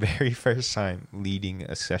my very first time leading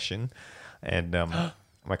a session, and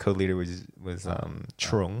my co-leader was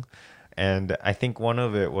Trung, and I think one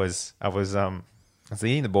of it was I was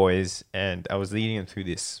leading the boys, and I was leading them through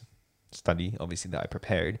this study, obviously that I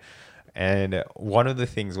prepared, and one of the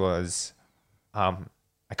things was I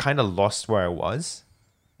kind of lost where I was.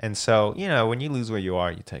 And so, when you lose where you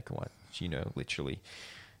are, you take literally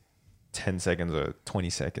 10 seconds or 20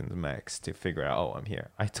 seconds max to figure out, oh, I'm here.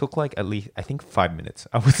 I took like at least, I think 5 minutes.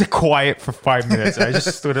 I was quiet for 5 minutes. I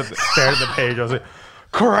just stared at the page. I was like,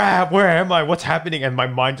 crap, where am I? What's happening? And my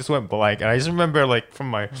mind just went blank. And I just remember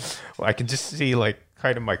I can just see like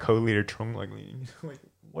kind of my co-leader Trung like leaning, like,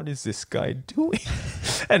 what is this guy doing?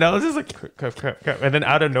 And I was just like, crap. And then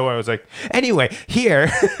out of nowhere, I was like, anyway,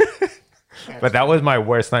 here. But that was my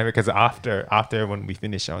worst night because after when we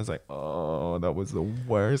finished, I was like, oh, that was the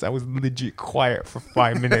worst. I was legit quiet for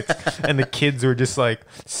 5 minutes, and the kids were just like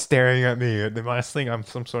staring at me. The last thing, I'm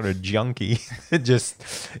some sort of junkie. It's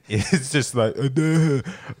just like, but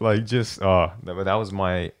that was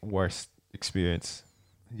my worst experience.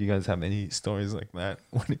 Do you guys have any stories like that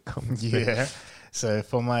when it comes? Yeah. So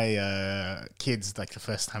for my kids, like the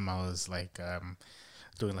first time I was like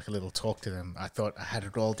doing like a little talk to them, I thought I had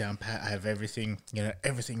it all down pat. I have everything,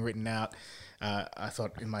 everything written out. I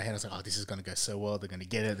thought in my head, I was like, oh, this is going to go so well. They're going to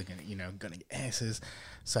get it. They're going to, going to get answers.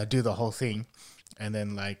 So I do the whole thing. And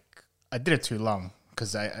then like, I did it too long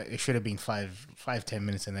because it should have been 5-10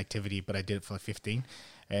 minutes in activity, but I did it for like 15.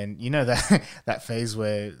 And that phase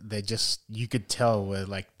where they're just, you could tell where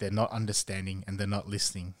like they're not understanding and they're not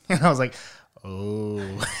listening. And I was like, oh,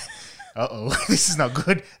 this is not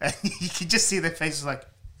good. And you can just see their faces like,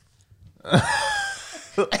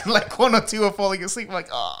 and like one or two are falling asleep. I'm like,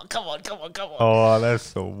 oh, come on. Oh,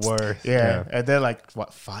 that's the worst. Yeah. And they're like,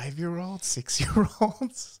 what, 5-year-olds,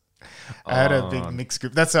 6-year-olds? I had a big mixed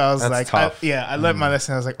group. That's why I was like, tough. I learned my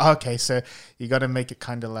lesson. I was like, okay, so you got to make it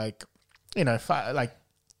kind of like, like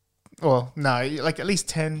at least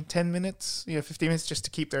 10 minutes, 15 minutes just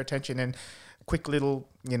to keep their attention, and quick little,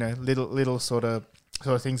 little sort of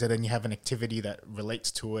things, and then you have an activity that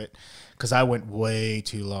relates to it. Because I went way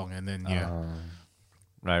too long, and then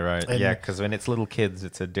Right. And Because when it's little kids,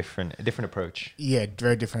 it's a different approach. Yeah,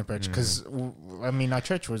 very different approach. Because our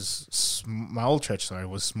church my old church,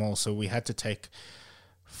 was small, so we had to take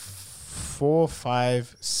 4,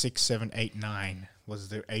 5, 6, 7, 8, 9 was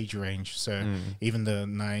the age range. So even the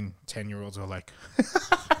 9, 10-year-olds were like,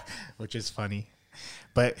 which is funny.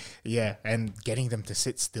 But yeah, and getting them to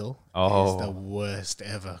sit still is the worst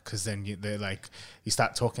ever. Because then they're like, you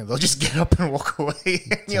start talking, they'll just get up and walk away.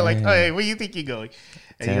 And you're like, hey, where do you think you're going?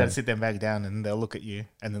 And you got to sit them back down, and they'll look at you,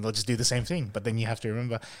 and then they'll just do the same thing. But then you have to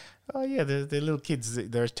remember, oh yeah, the little kids,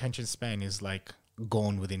 their attention span is like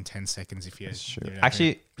gone within 10 seconds. If you're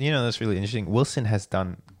Actually, that's really interesting. Wilson has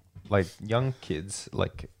done like young kids,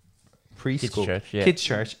 like preschool, kids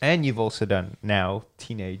church, and you've also done now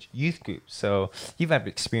teenage youth group. So you've had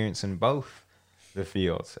experience in both the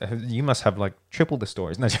fields. You must have like triple the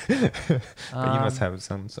stories. No, but you must have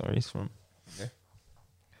some stories from there.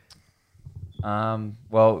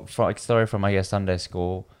 Well, for a story from Sunday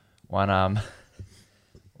school, one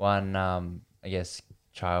I guess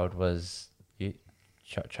child was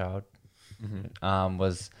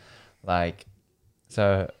was like,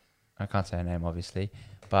 so I can't say her name obviously,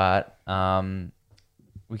 but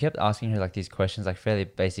we kept asking her like these questions, like fairly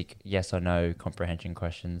basic yes or no comprehension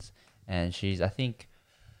questions, and she's I think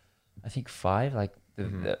 5, like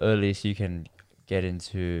the earliest you can get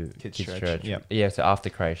into kids church. Yeah, so after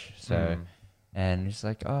creche. So and it's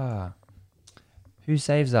like, who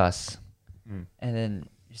saves us? And then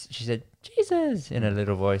she said Jesus in a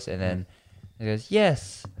little voice, and then He goes,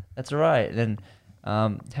 yes, that's right. And then,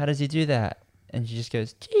 how does he do that? And she just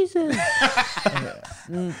goes, Jesus.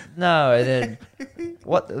 No. And then,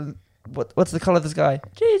 what's the color of the sky?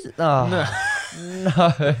 Jesus. Oh, no.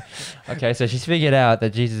 Okay, so she's figured out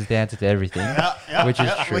that Jesus is the answer to everything, which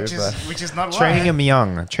is true. Which is not Training right. him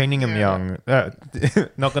young. Training him young.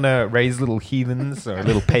 Not going to raise little heathens or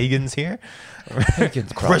little pagans here.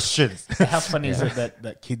 Christians. How funny is it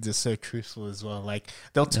that kids are so truthful as well? Like,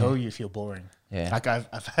 they'll tell you if you're boring. Yeah. Like,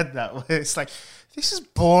 I've had that where it's like, this is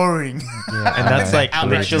boring. Yeah. And that's like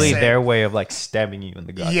Outright literally say it. their way of like stabbing you in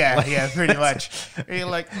the gut. Yeah, Like, yeah, pretty much. And you're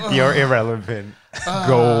like, oh. you're irrelevant.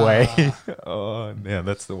 Go away. Oh, man,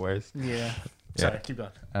 that's the worst. Yeah. Yeah. Sorry, keep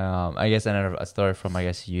going. I guess a story from, I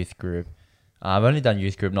guess, youth group. I've only done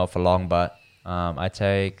youth group, not for long, but I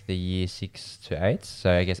take the year 6 to 8.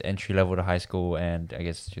 So I guess entry level to high school and I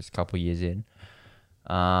guess just a couple years in.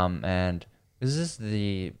 And this is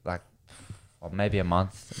the, like, or maybe a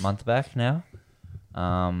month back now.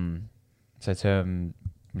 So term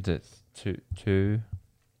 2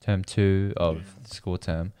 of the school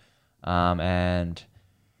term. And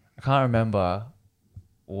I can't remember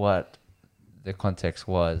what the context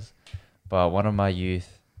was, but one of my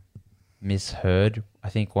youth misheard, I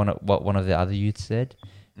think, what one of the other youth said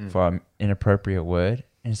for an inappropriate word.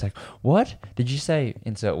 And it's like, what? Did you say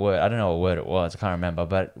insert word? I don't know what word it was. I can't remember.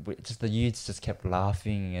 But just the youths just kept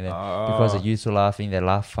laughing. And then because the youths were laughing, they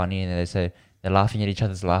laugh funny. And then they say they're laughing at each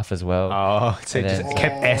other's laugh as well. Oh, so it And just then-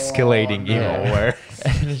 kept escalating even worse.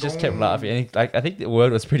 And it just kept laughing. And like, I think the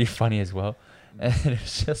word was pretty funny as well. And it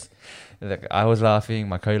was just, like, I was laughing.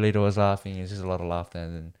 My co-leader was laughing. It was just a lot of laughter.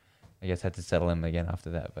 And then I guess had to settle him again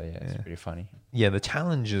after that. But yeah, it's pretty funny. Yeah, the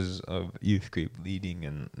challenges of youth group leading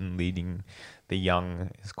and leading the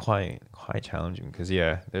young is quite challenging because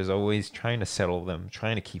there's always trying to settle them,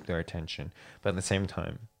 trying to keep their attention, but at the same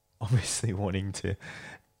time, obviously wanting to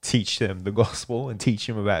teach them the gospel and teach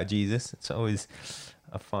them about Jesus. It's always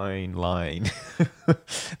a fine line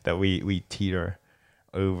that we teeter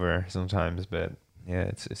over sometimes, but yeah,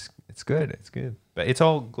 it's good. It's good, but it's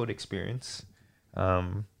all good experience,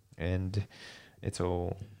 and it's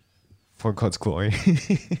all for God's glory.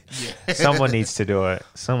 Someone needs to do it.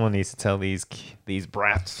 Someone needs to tell these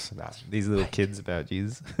brats, these little kids about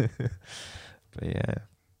Jesus.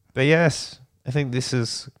 But yes, I think we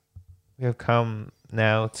have come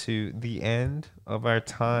now to the end of our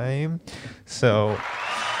time. So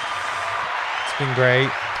it's been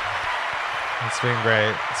great. It's been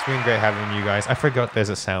great. It's been great having you guys. I forgot there's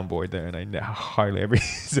a soundboard there, and I hardly ever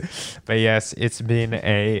use it. But yes, it's been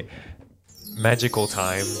a magical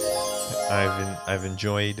time. I've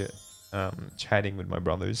enjoyed chatting with my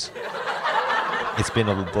brothers. It's been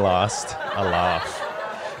a blast, a laugh.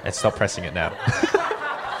 And stop pressing it now.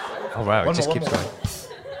 Oh wow, it just keeps going.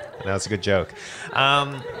 That was a good joke.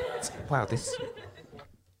 Wow, this.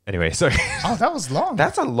 Anyway, sorry. Oh, that was long.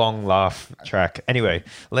 That's a long laugh track. Anyway,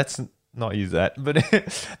 let's not use that.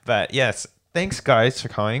 But yes, thanks guys for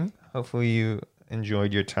coming. Hopefully you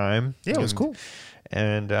enjoyed your time. Yeah, it was cool.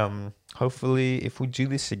 And hopefully if we do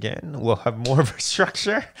this again, we'll have more of a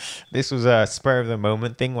structure. This was a spur of the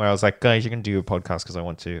moment thing where I was like, guys, you can do a podcast because I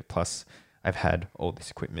want to. Plus, I've had all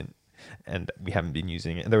this equipment and we haven't been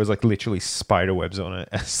using it. And there was like literally spider webs on it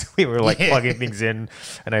as we were like plugging things in,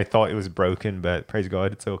 and I thought it was broken, but praise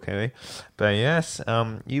God, it's okay. But yes,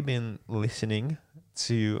 you've been listening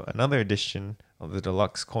to another edition of the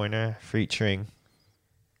Deluxe Corner featuring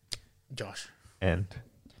Josh. and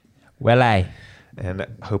I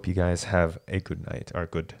hope you guys have a good night or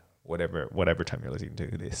good whatever time you're listening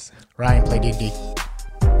to this. Ryan, play D&D.